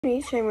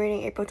I'm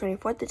reading April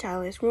 24th. The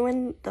title is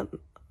Ruin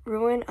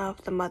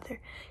of the Mother.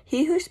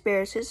 He who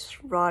spares his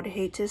rod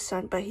hates his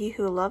son, but he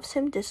who loves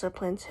him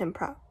disciplines him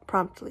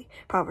promptly.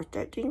 Proverbs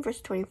 13,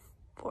 verse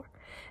 24.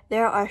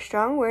 There are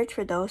strong words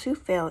for those who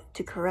fail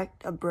to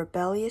correct a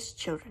rebellious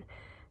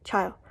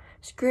child.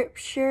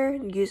 Scripture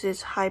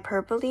uses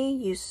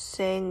hyperbole,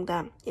 saying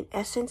that, in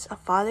essence, a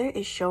father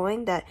is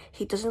showing that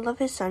he doesn't love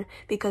his son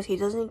because he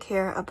doesn't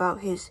care about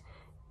his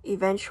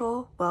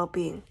eventual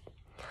well-being.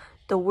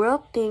 The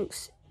world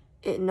thinks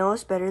it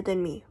knows better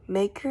than me,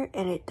 Maker,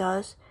 and it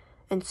does,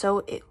 and so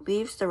it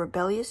leaves the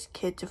rebellious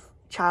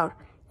child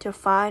to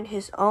find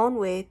his own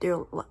way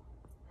through life.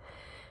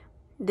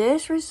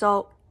 This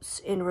results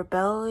in a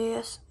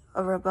rebellious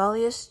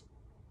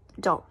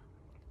adult.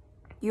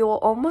 You will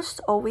almost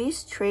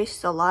always trace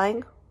the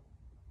lying,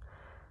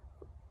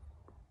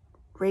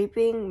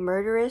 raping,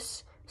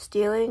 murderous,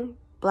 stealing,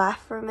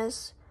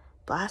 blasphemism,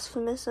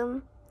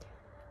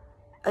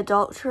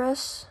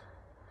 adulterous,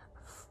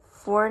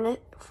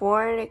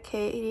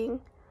 fornicating,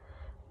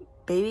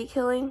 baby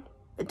killing,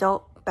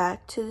 adult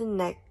back to the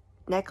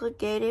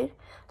neglected,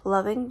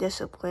 loving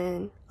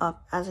discipline of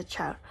as a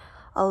child.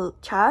 A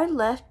child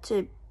left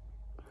to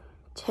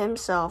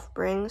himself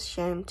brings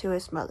shame to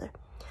his mother,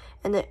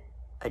 and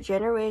a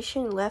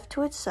generation left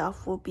to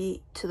itself will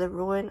be to the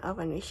ruin of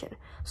a nation.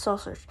 Soul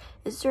search.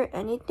 Is there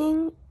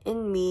anything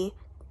in me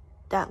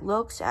that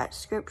looks at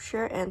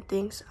Scripture and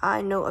thinks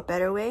I know a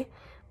better way?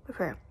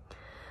 Prayer.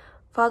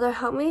 Father,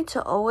 help me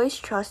to always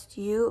trust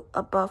you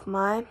above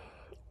my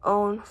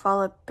own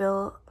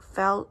fallible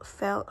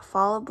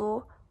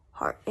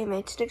heart.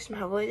 Amen. Next time,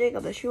 have a good day.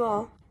 God bless you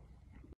all.